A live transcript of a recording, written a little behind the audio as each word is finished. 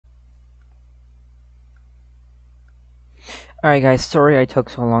Alright guys, sorry I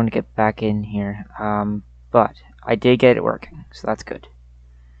took so long to get back in here, but I did get it working, so that's good.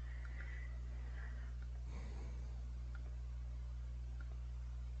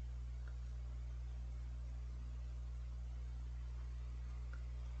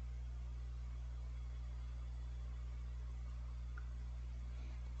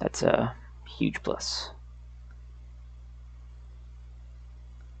 That's a huge plus.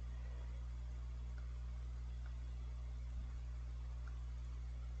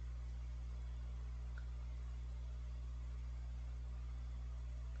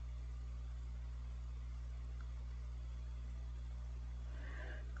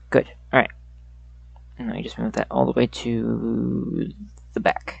 Good, alright. Now you just move that all the way to the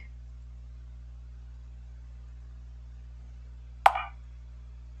back.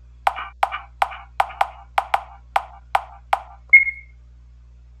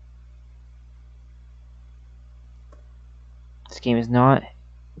 This game is not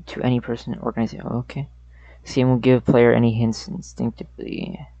to any person or organization. Oh, okay. This game will give player any hints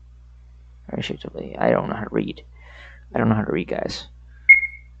instinctively or intuitively. I don't know how to read. I don't know how to read, guys.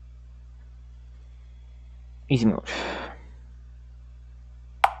 Easy mode.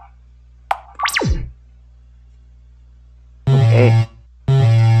 Okay.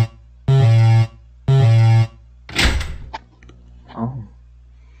 Oh.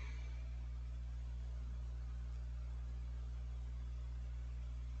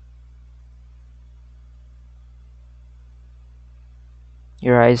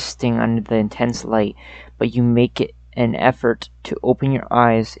 Your eyes sting under the intense light, but you make it an effort to open your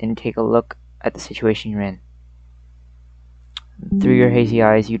eyes and take a look at the situation you're in. Through your hazy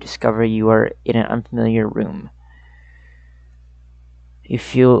eyes, you discover you are in an unfamiliar room.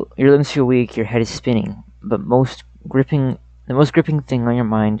 Your limbs feel weak, your head is spinning, but the most gripping thing on your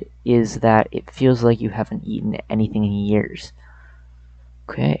mind is that it feels like you haven't eaten anything in years.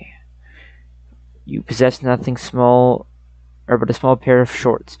 Okay. You possess nothing small, or but a small pair of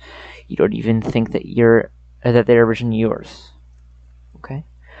shorts. You don't even think that they're originally yours. Okay.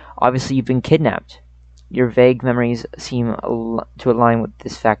 Obviously, you've been kidnapped. Your vague memories seem to align with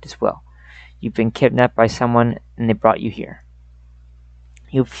this fact as well. You've been kidnapped by someone, and they brought you here.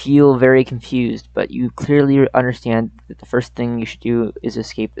 You feel very confused, but you clearly understand that the first thing you should do is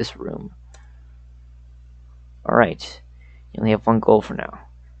escape this room. Alright. You only have one goal for now.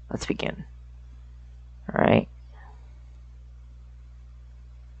 Let's begin. Alright.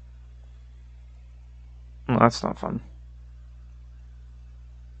 Well, that's not fun.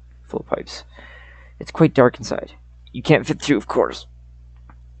 Full pipes. It's quite dark inside. You can't fit through, of course.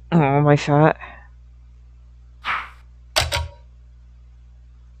 Oh, my fat.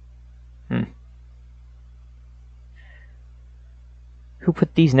 Who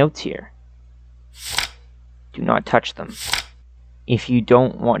put these notes here? Do not touch them. If you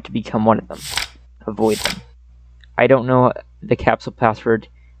don't want to become one of them, avoid them. I don't know the capsule password.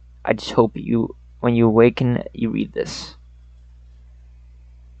 I just hope when you awaken, you read this.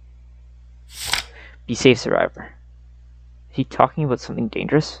 Be safe, survivor. Is he talking about something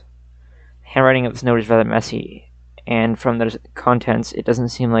dangerous? The handwriting of this note is rather messy, and from the contents, it doesn't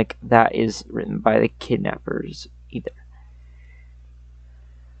seem like that is written by the kidnappers either.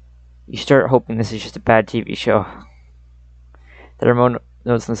 You start hoping this is just a bad TV show. The remote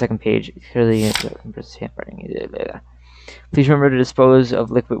notes on the second page clearly handwriting. Please remember to dispose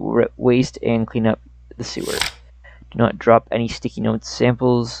of liquid waste and clean up the sewer. Do not drop any sticky notes,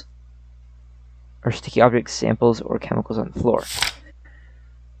 samples, or sticky objects, samples, or chemicals on the floor.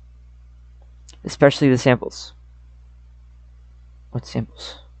 Especially the samples. What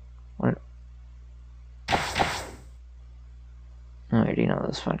samples? What? Oh, I already know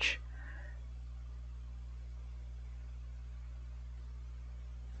this much.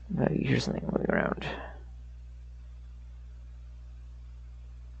 Here's something moving around.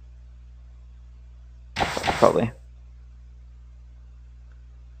 Probably.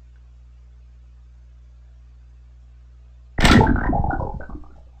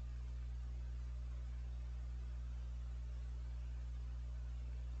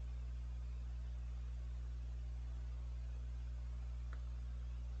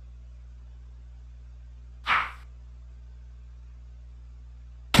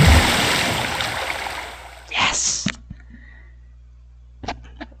 Yes!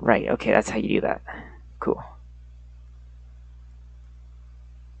 Right, okay, that's how you do that. Cool.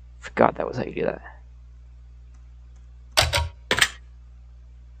 Forgot that was how you do that.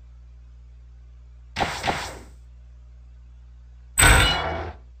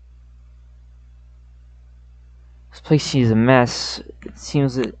 This place is a mess. It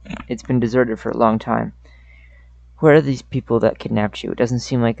seems that it's been deserted for a long time. Where are these people that kidnapped you? It doesn't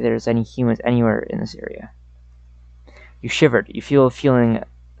seem like there's any humans anywhere in this area. You shivered. You feel a feeling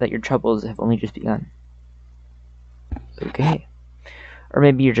that your troubles have only just begun. Okay. Or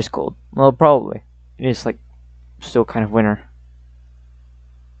maybe you're just cold. Well, probably. It is, like, still kind of winter.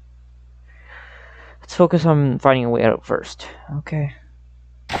 Let's focus on finding a way out first. Okay.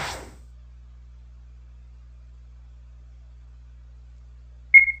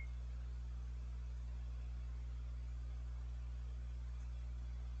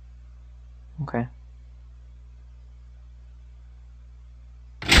 Okay.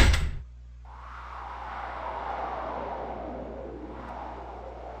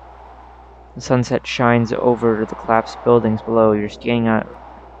 The sunset shines over the collapsed buildings below. You're standing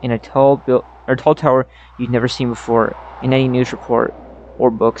in a tall tower you've never seen before in any news report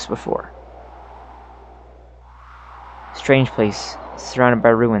or books before. Strange place, surrounded by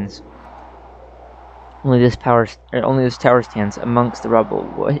ruins. Only this tower stands amongst the rubble.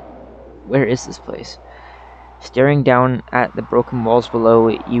 What? Where is this place? Staring down at the broken walls below,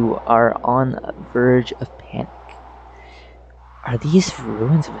 you are on the verge of panic. Are these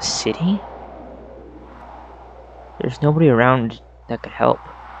ruins of a city? There's nobody around that could help.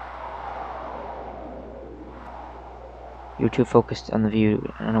 You're too focused on the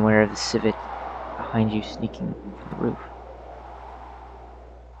view and unaware of the civet behind you sneaking from the roof.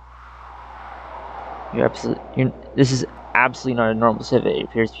 This is absolutely not a normal civet. It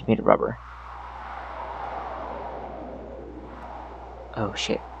appears to be made of rubber. Oh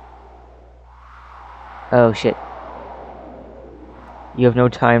shit. Oh shit. You have no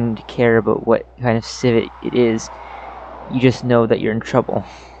time to care about what kind of civet it is. You just know that you're in trouble.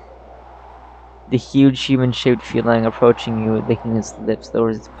 The huge human-shaped feline approaching you, licking its lips,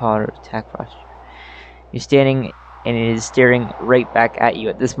 lowers its paw to attack posture. You're standing, and it is staring right back at you.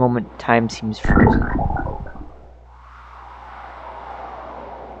 At this moment, time seems frozen.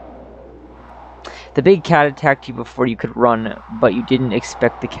 The big cat attacked you before you could run, but you didn't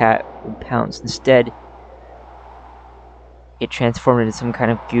expect the cat would pounce. Instead, it transformed into some kind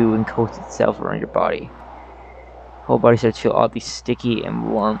of goo and coats itself around your body. Whole body starts to feel oddly sticky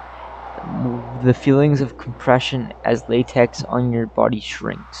and warm. The feelings of compression as latex on your body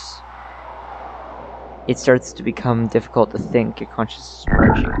shrinks. It starts to become difficult to think. Your consciousness is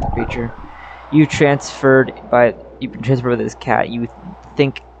merging with the creature. You've been transferred by this cat. You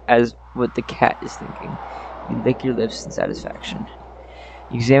think as what the cat is thinking. You lick your lips in satisfaction.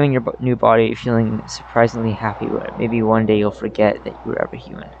 You examine your new body, feeling surprisingly happy. But maybe one day you'll forget that you were ever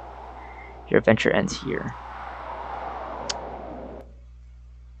human. Your adventure ends here.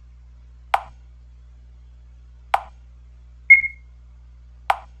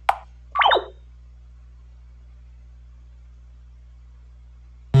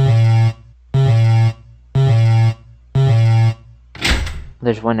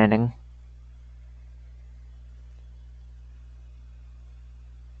 There's one ending.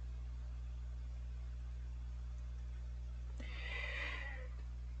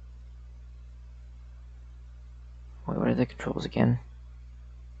 Wait, what are the controls again?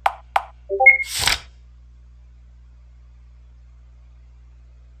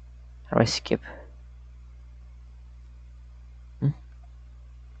 How do I skip?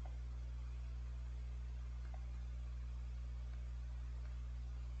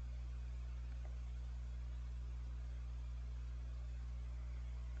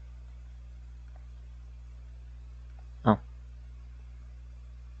 Oh.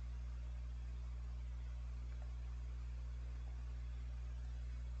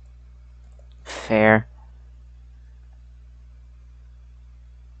 Fair.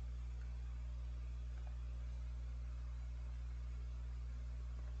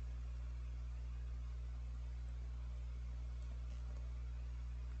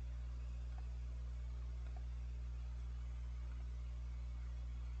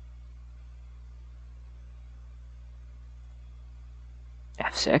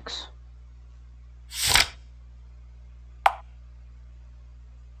 F6.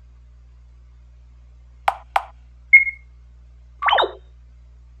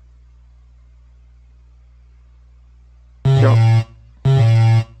 Zero.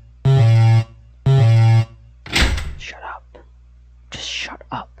 Shut up. Just shut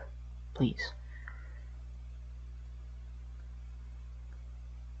up. Please.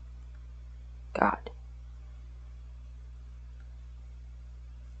 God.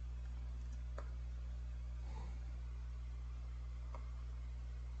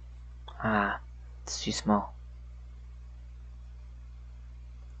 Ah, it's too small.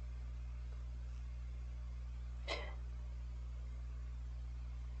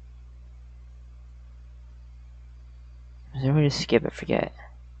 Is there a way to skip? I forget.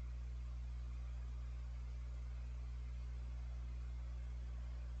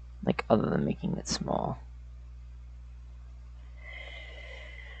 Like, other than making it small.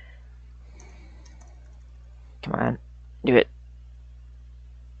 Come on. Do it.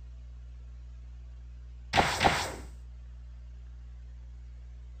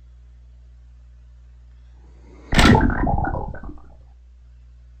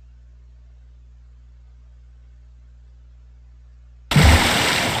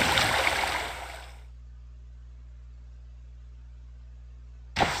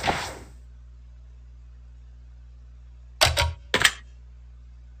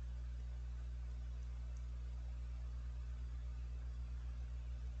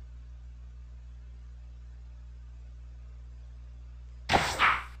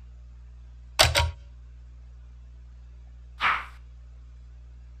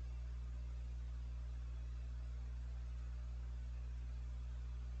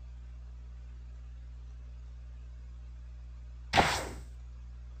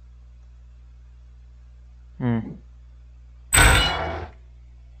 Hmm.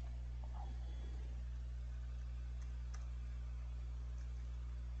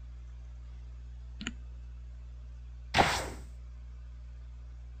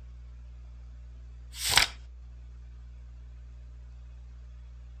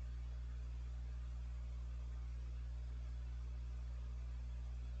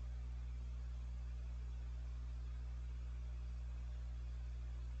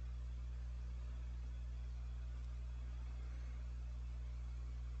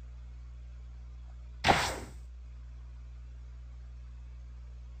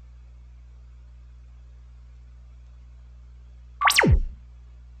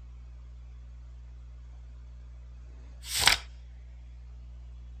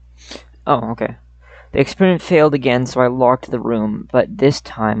 Oh, okay. The experiment failed again, so I locked the room, but this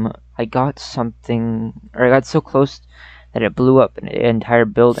time I got so close that it blew up an entire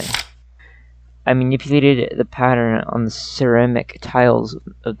building. I manipulated the pattern on the ceramic tiles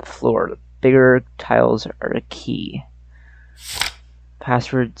of the floor. The bigger tiles are a key. The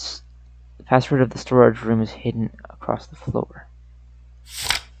password of the storage room is hidden across the floor.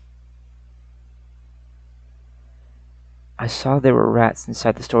 I saw there were rats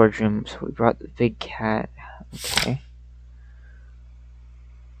inside the storage room, so we brought the big cat. Okay.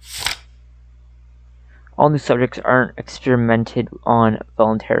 All new subjects aren't experimented on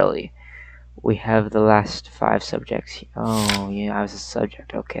voluntarily. We have the last 5 subjects. Oh, yeah, I was a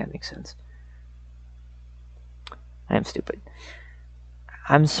subject. Okay, that makes sense. I am stupid.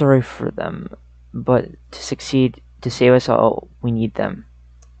 I'm sorry for them, but to succeed, to save us all, we need them.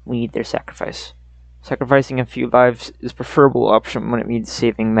 We need their sacrifice. Sacrificing a few lives is a preferable option when it means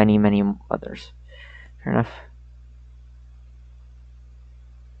saving many, many others. Fair enough.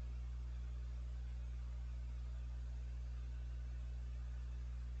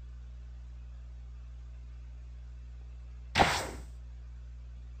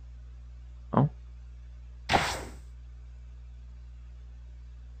 Oh.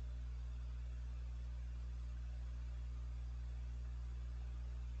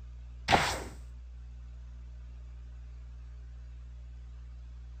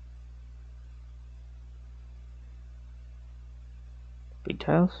 Big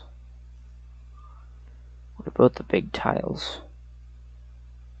tiles? What about the big tiles?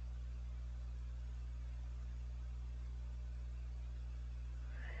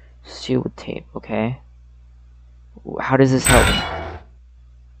 Seal with tape, okay. How does this help me?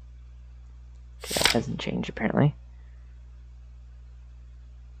 Okay, that doesn't change apparently.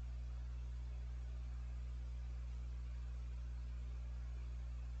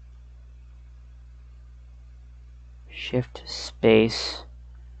 Shift space.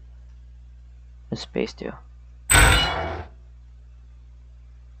 What does space do?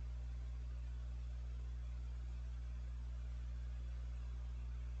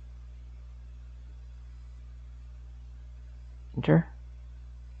 Enter?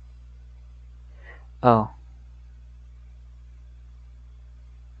 Oh.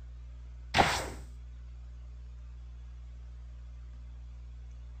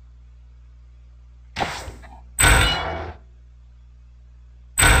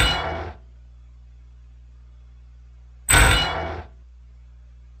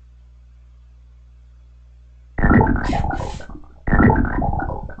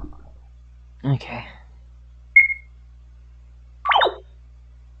 Okay.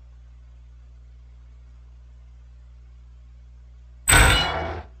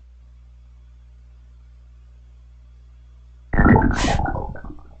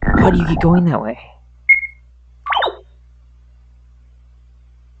 How do you get going that way?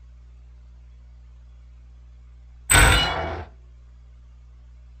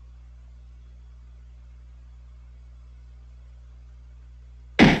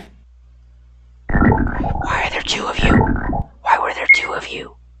 there two of you? Why were there two of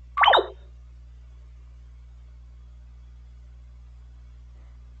you?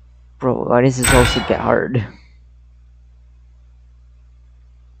 Bro, why does this also get hard?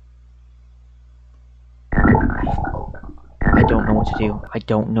 I don't know what to do. I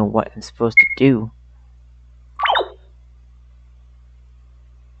don't know what I'm supposed to do.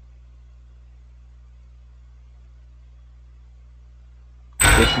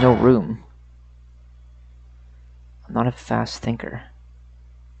 There's no room. I'm not a fast thinker.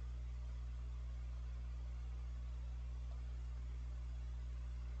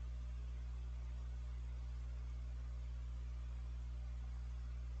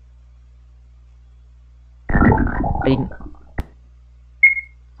 I didn't...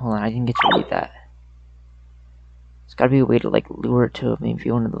 Hold on, I didn't get to read that. There's gotta be a way to, like, lure it to maybe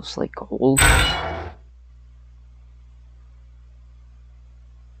one of those, like, holes.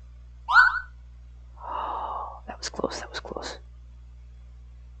 Oh, that was close, that was close.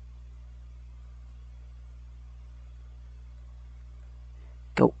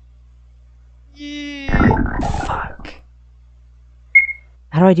 Go. Fuck.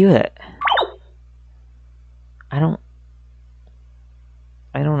 How do I do it? I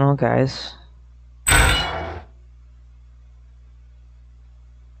don't know, guys.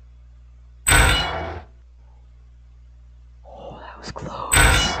 Oh, that was close.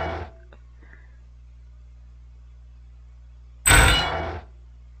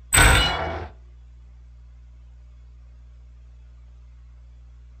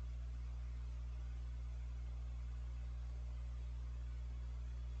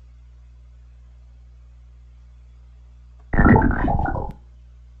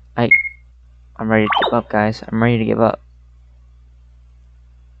 I'm ready to give up, guys. I'm ready to give up.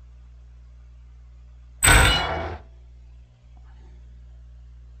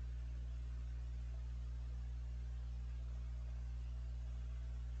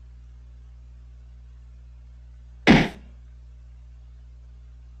 Can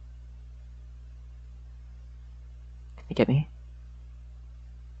you get me?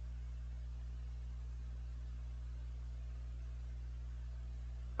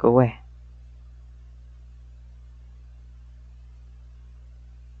 Go away.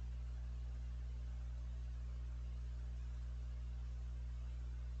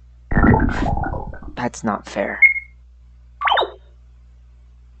 That's not fair.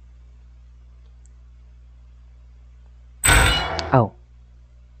 Oh.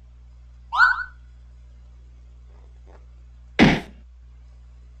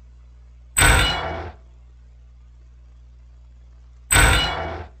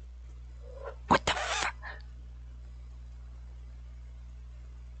 What the fuck?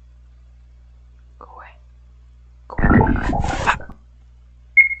 Go away. Go away. Fuck.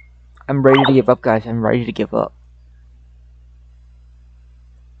 I'm ready to give up, guys. I'm ready to give up.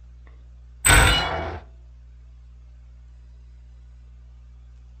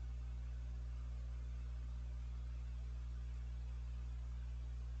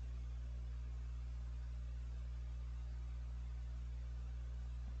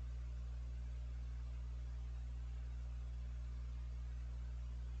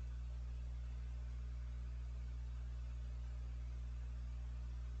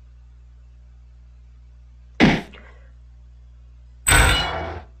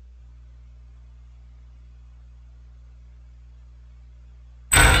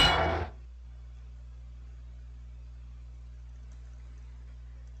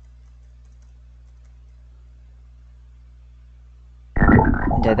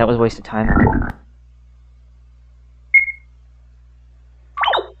 Dead. That was a waste of time. I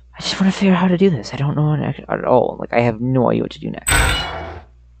just want to figure out how to do this. I don't know at all. Like, I have no idea what to do next.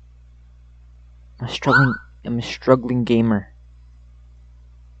 I'm a struggling gamer.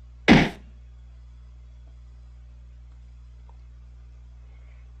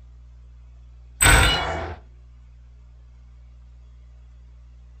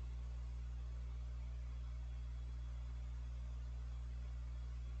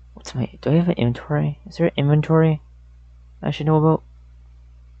 Do I have an inventory? Is there an inventory I should know about?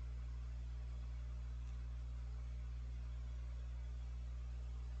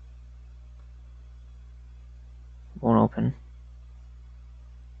 Won't open.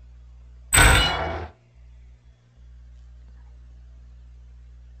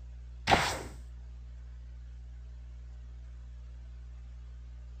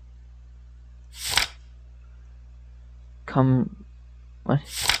 Come... What?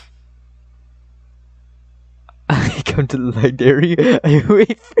 I come to the library. I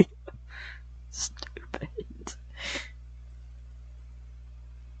wait for you. Stupid.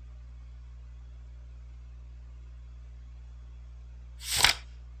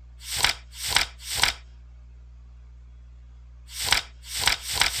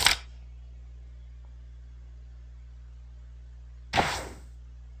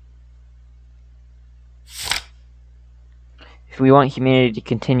 we want humanity to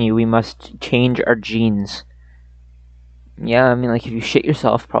continue, we must change our genes. Yeah, I mean, like, if you shit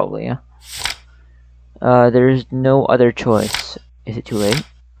yourself, probably, yeah. There's no other choice. Is it too late?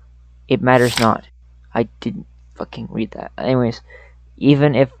 It matters not. I didn't fucking read that. Anyways,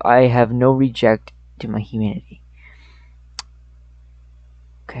 even if I have no reject to my humanity.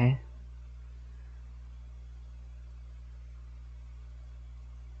 Okay?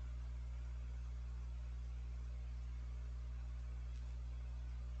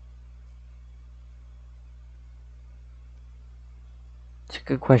 It's a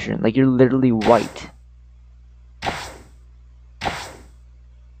good question. Like, you're literally white.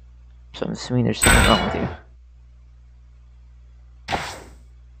 So I'm assuming there's something wrong with you.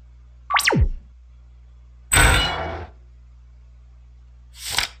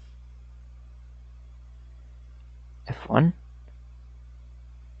 F1?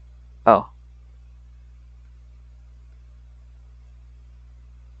 Oh.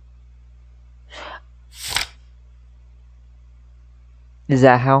 Is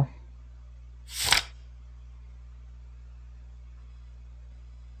that how?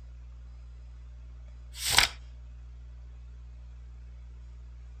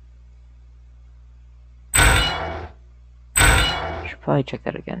 Should probably check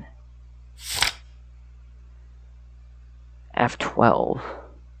that again. F12.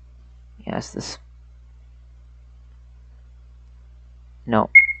 Yes, this. No.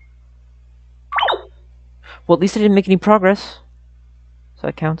 Well, at least I didn't make any progress. So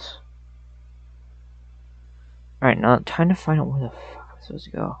that counts. Alright, now I'm trying to find out where the fuck I'm supposed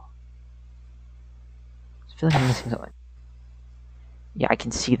to go. I feel like I'm missing something. Yeah, I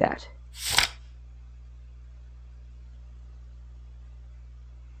can see that.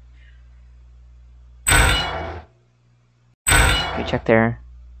 Okay, check there.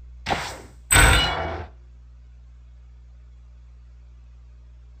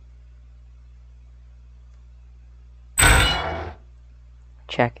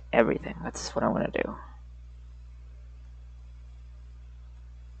 Check everything. That's what I want to do.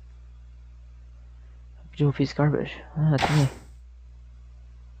 Beautiful piece of garbage. Oh, that's me.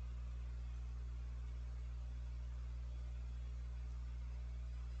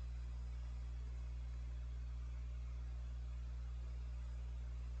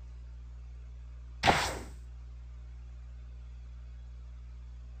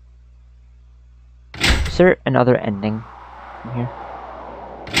 Is there another ending from here?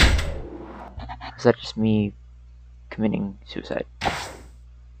 Is that just me committing suicide?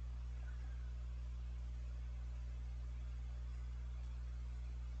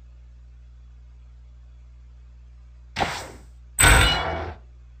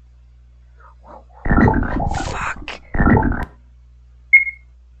 Fuck.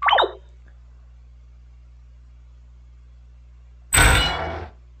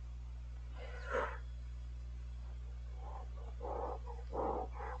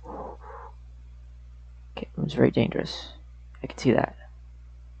 Okay, it was very dangerous. I can see that.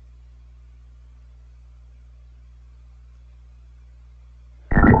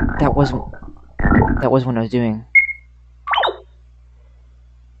 That wasn't what I was doing.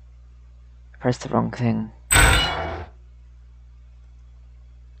 I pressed the wrong thing.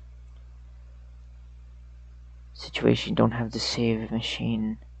 Situation, don't have to save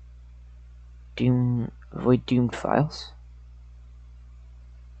machine. Avoid doomed files.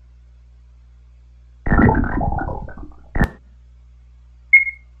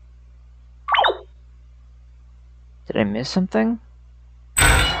 Did I miss something?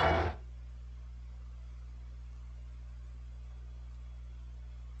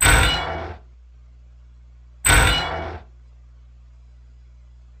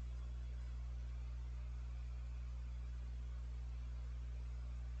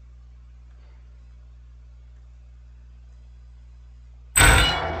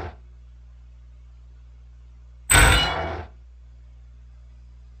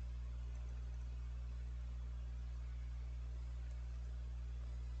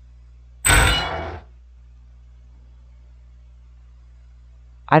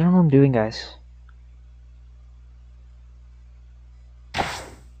 I don't know what I'm doing, guys.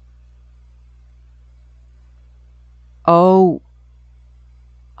 Oh,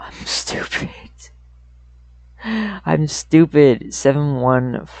 I'm stupid. I'm stupid.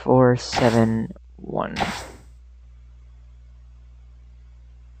 71471.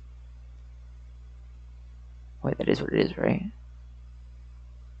 Wait, that is what it is, right?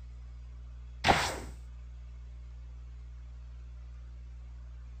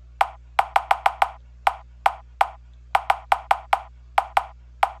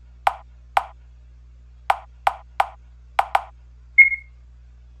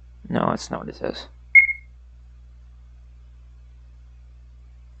 No, that's not what it says.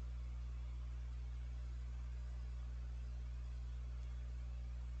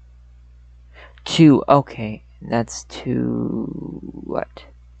 Two. Okay, that's 2. What?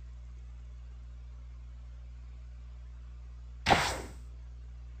 It's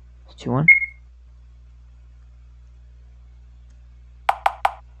 2-1.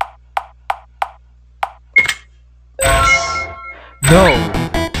 No!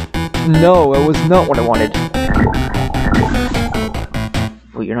 No, it was not what I wanted.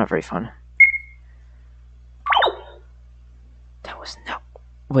 Well, you're not very fun. That was not...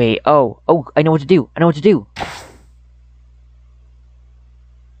 Wait, oh, I know what to do. I know what to do.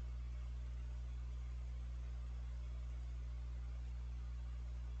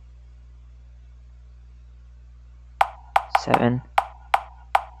 Seven.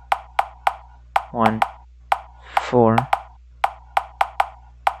 1. 4.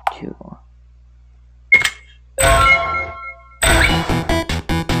 2.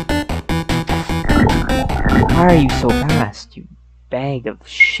 Why are you so fast, you bag of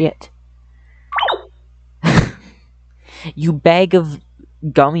shit? You bag of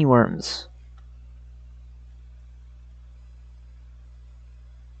gummy worms.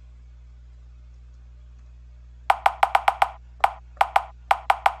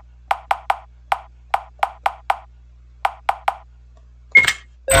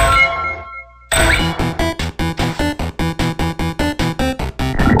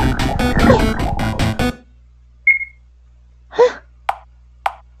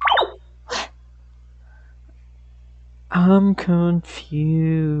 I'm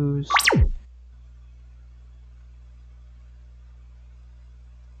confused.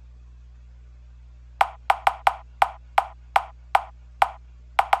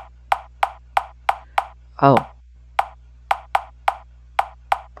 Oh.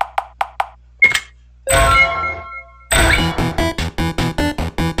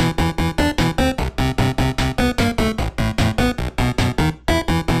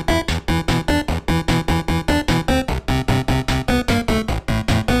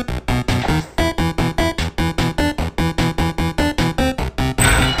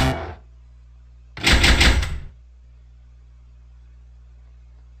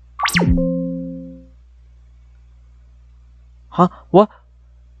 Huh? What?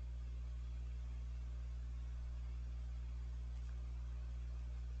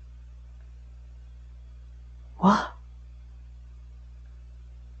 What?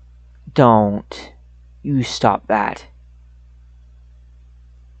 Don't. You stop that.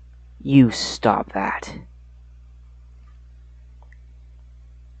 You stop that.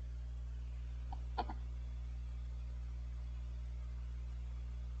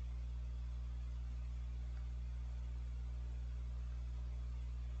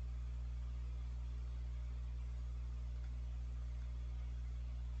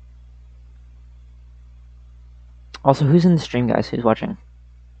 Also, who's in the stream, guys? Who's watching?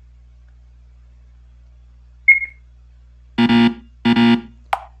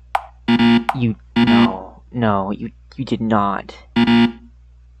 You... No. No, you did not.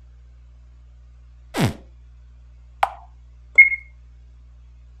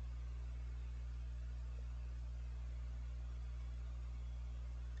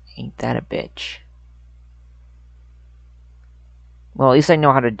 Ain't that a bitch? Well, at least I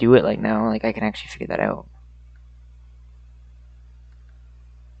know how to do it, like, now. Like, I can actually figure that out.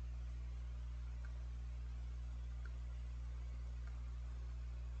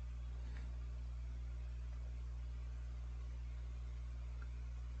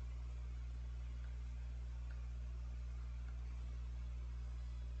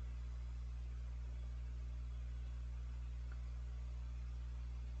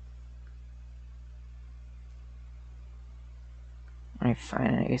 Alright,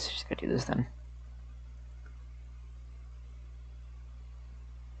 fine. I guess I just gotta do this then.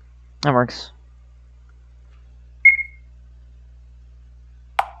 That works.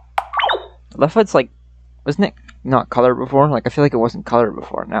 Left foot's like... Wasn't it not colored before? Like, I feel like it wasn't colored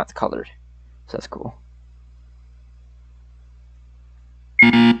before. Now it's colored. So that's cool.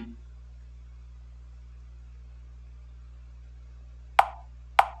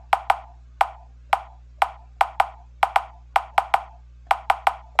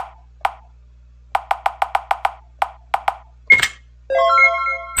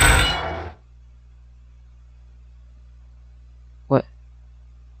 What?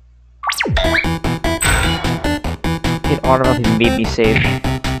 It automatically made me save.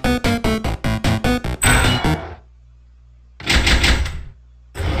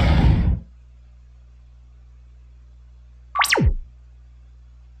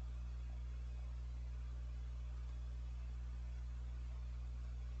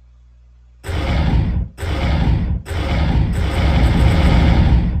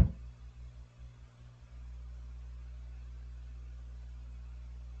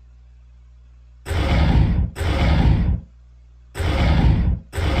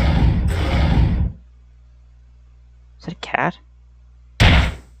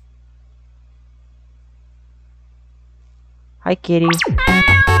 Hi, kitty.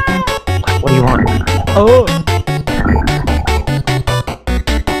 What do you want? Oh!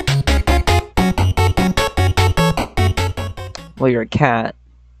 Well, you're a cat.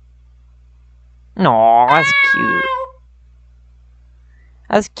 No, that's cute.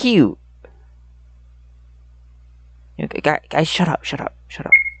 That's cute. Guys, shut up, shut up, shut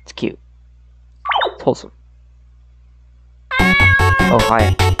up. It's cute. It's wholesome. Oh,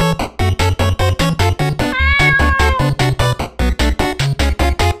 hi.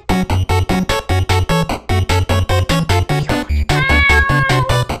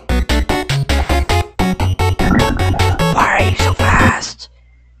 Why are you so fast?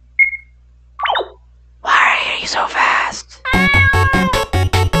 Why are you so fast?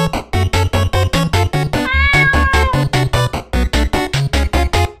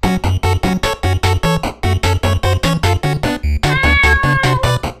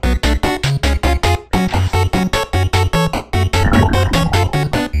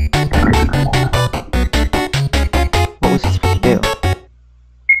 What was it supposed to do?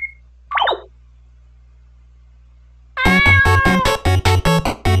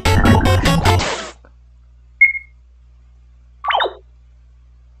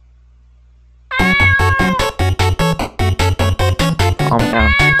 Calm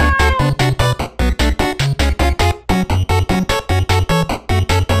down.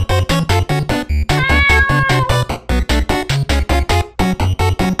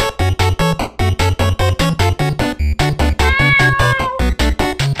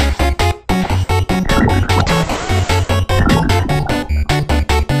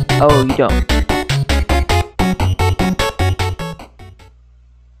 Oh, you don't.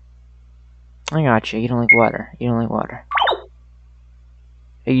 I got you. You don't like water. You don't like water.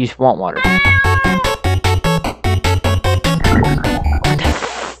 You just want water.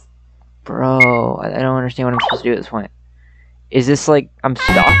 Bro, I don't understand what I'm supposed to do at this point. Is this like I'm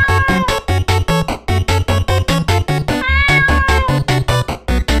stuck?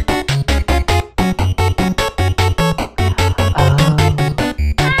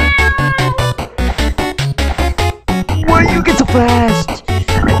 Why do you get so fast? Why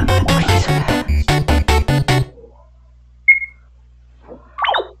are you so fast?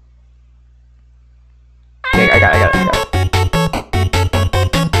 Okay, I got it.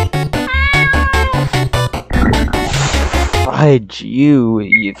 Fudge,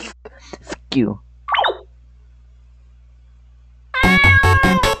 you fuck you.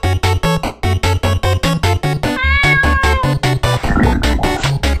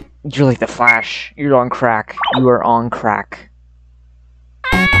 You're like the Flash. You're on crack. You are on crack.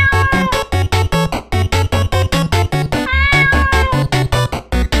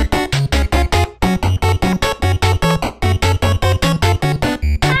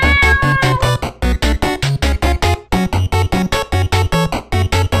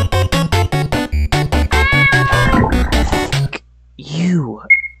 You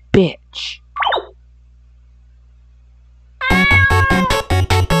bitch.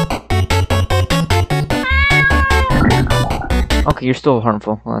 Okay, you're still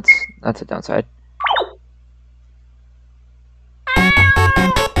harmful. Well, that's a downside.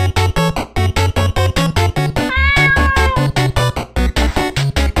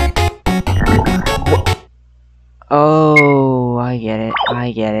 Oh, I get it.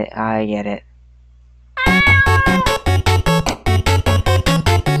 I get it. I get it.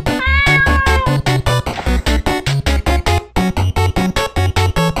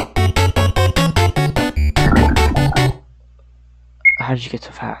 How did you get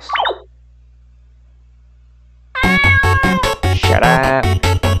so fast? Shut up.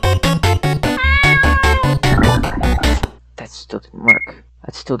 That still didn't work.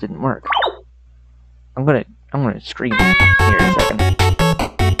 That still didn't work. I'm gonna scream here in a second.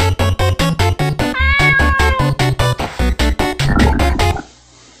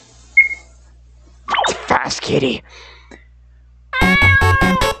 Fast, kitty.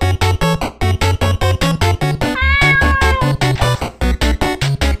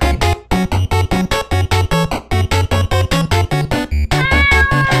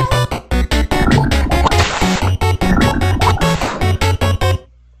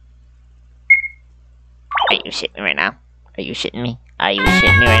 Are you shitting me right now? Are you shitting me? Are you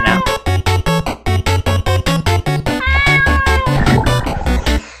shitting me right now?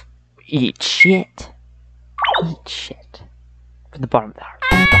 Eat shit. Eat shit. From the bottom of the heart.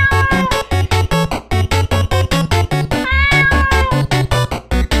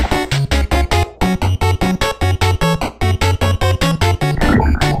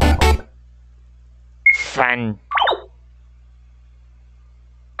 Fun.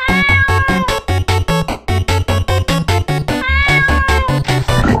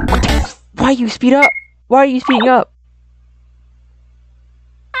 you speed up? Why are you speeding up?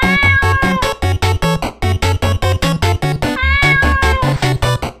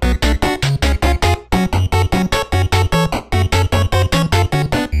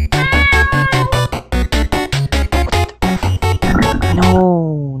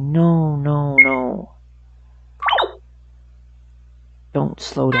 No. Don't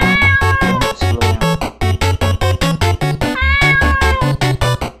slow down. Don't slow down.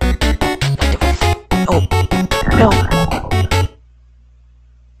 Oh, no.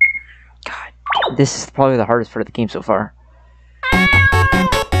 God, this is probably the hardest part of the game so far.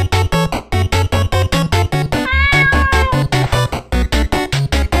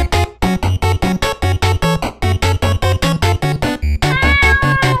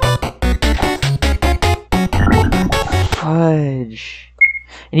 Fudge.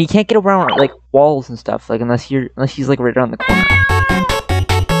 And you can't get around like walls and stuff, like unless he's like right around the corner.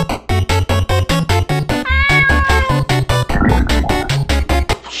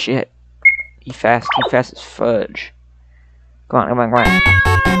 Shit. He fast as fudge. Come on.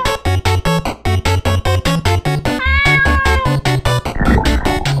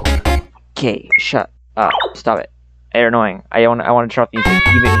 Okay, shut up. Stop it. You're annoying. I want to turn off music.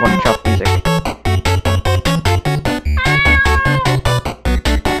 You make me want to turn off music.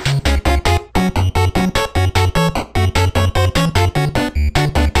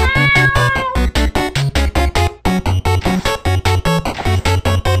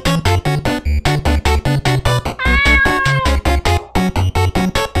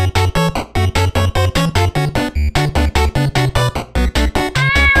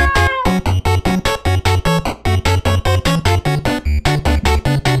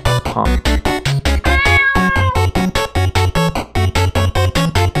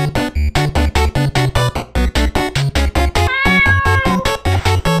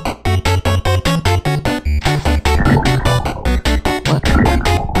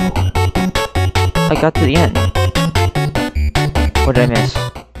 I got to the end. What did I miss?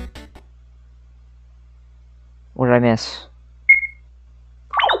 What did I miss?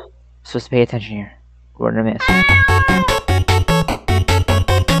 Supposed to pay attention here. What did I miss?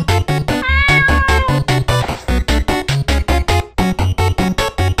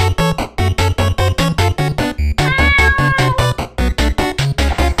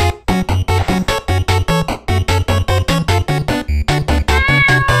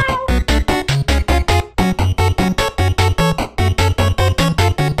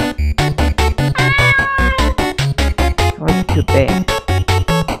 Too bad.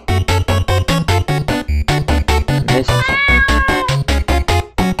 I'm missing something.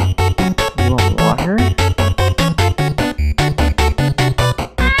 You want water?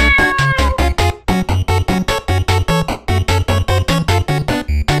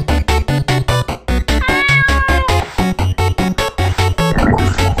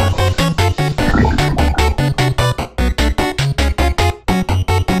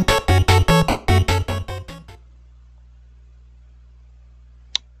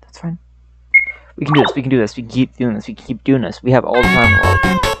 That's fine. We can do this. We can do this. We can keep doing this. We can keep doing this. We have all the time in the world.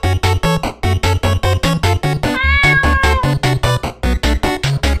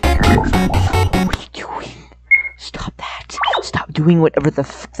 What are you doing? Stop that. Stop doing whatever the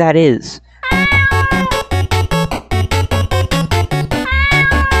fuck that is.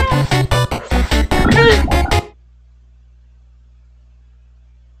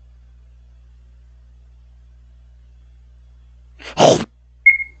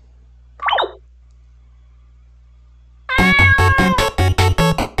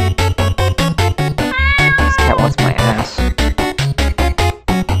 Wants my ass.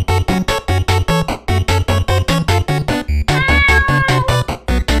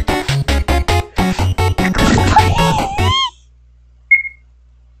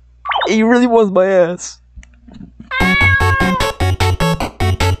 He really wants my ass.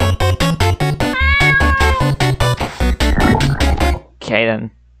 Okay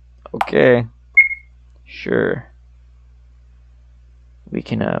then. Okay. Sure. We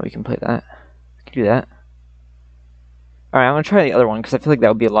can play that. We can do that. Alright, I'm gonna try the other one because I feel like that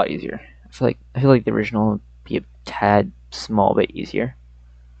would be a lot easier. I feel like the original would be a tad small bit easier.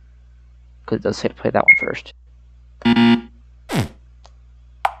 Because it does say to play that one first. Alright,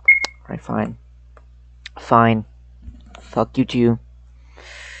 fine. Fine. Fuck you too.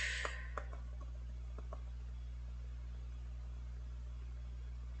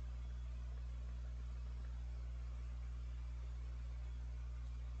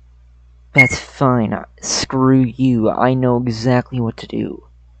 That's fine. Screw you. I know exactly what to do.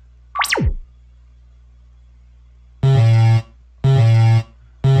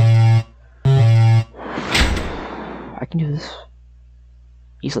 can do this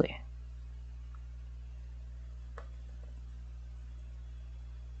easily.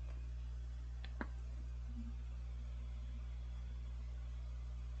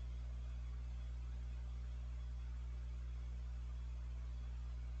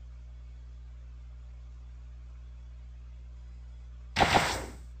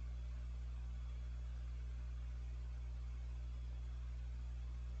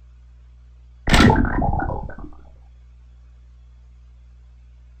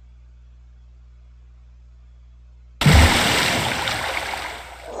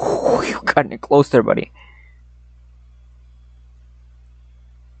 You got it close there, buddy.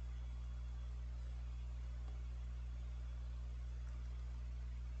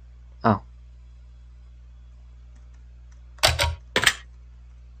 Oh.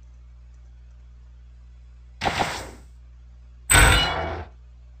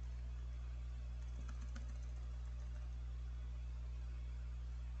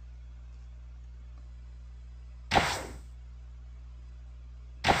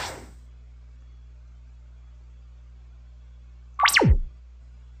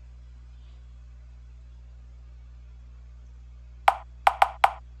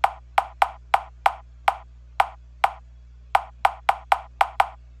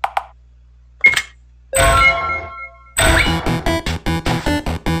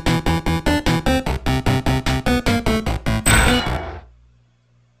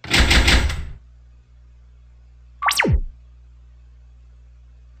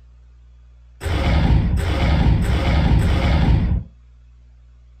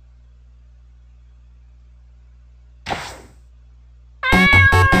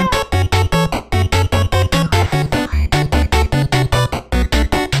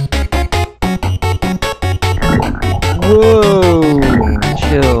 Whoa!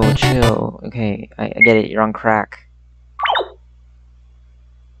 Chill. Okay, I get it. You're on crack.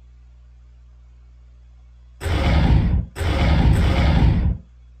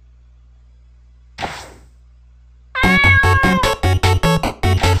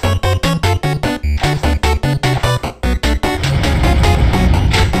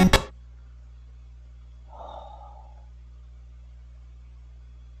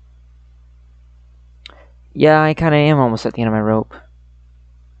 Yeah, I kinda am almost at the end of my rope.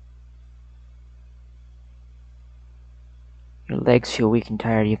 Your legs feel weak and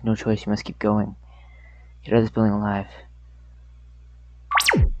tired. You have no choice. You must keep going. Get out of this building alive.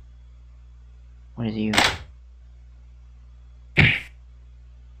 What is you?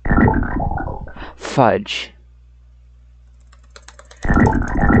 Fudge.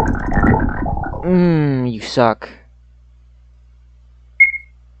 You suck.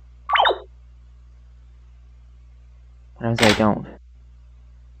 What happens if I don't?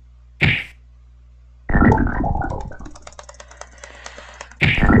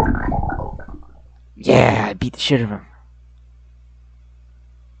 Yeah, I beat the shit out of him.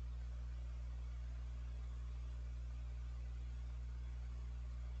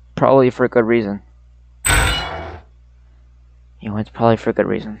 Probably for a good reason. You know, it's probably for a good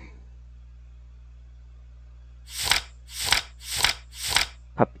reason.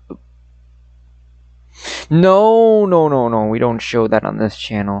 No. We don't show that on this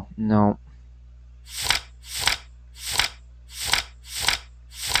channel. No.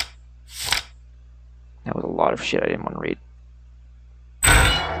 That was a lot of shit I didn't want to read.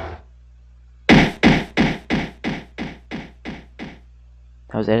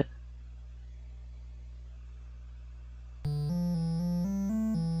 That was it?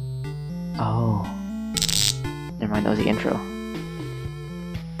 Oh. Never mind, that was the intro.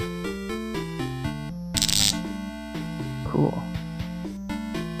 Cool.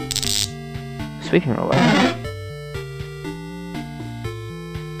 Sweeping roller.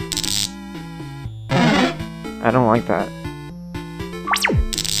 I don't like that.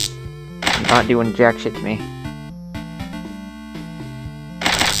 You're not doing jack shit to me.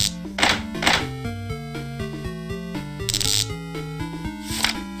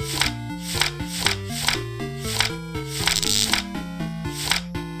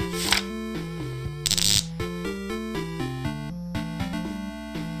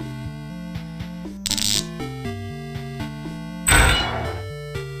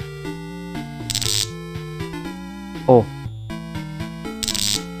 Oh.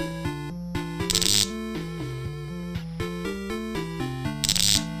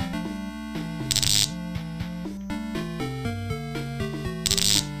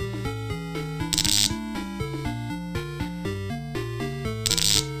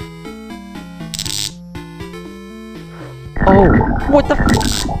 Oh, what the f—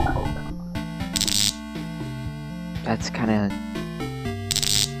 that's kind of...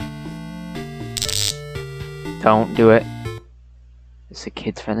 Don't do it. It's a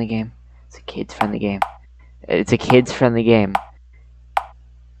kids-friendly game. It's a kids-friendly game. It's a kids-friendly game.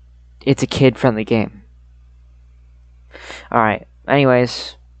 It's a kid-friendly game. Alright,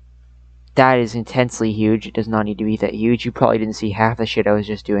 anyways. That is intensely huge. It does not need to be that huge. You probably didn't see half the shit I was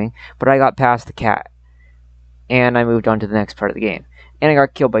just doing. But I got past the cat. And I moved on to the next part of the game. And I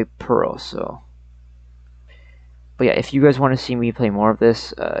got killed by Pearl, so... But yeah, if you guys want to see me play more of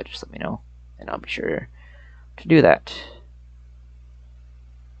this, just let me know. And I'll be sure to do that.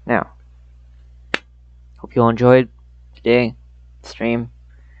 Now, hope you all enjoyed today, stream.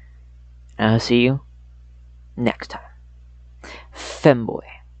 And I'll see you next time. Femboy.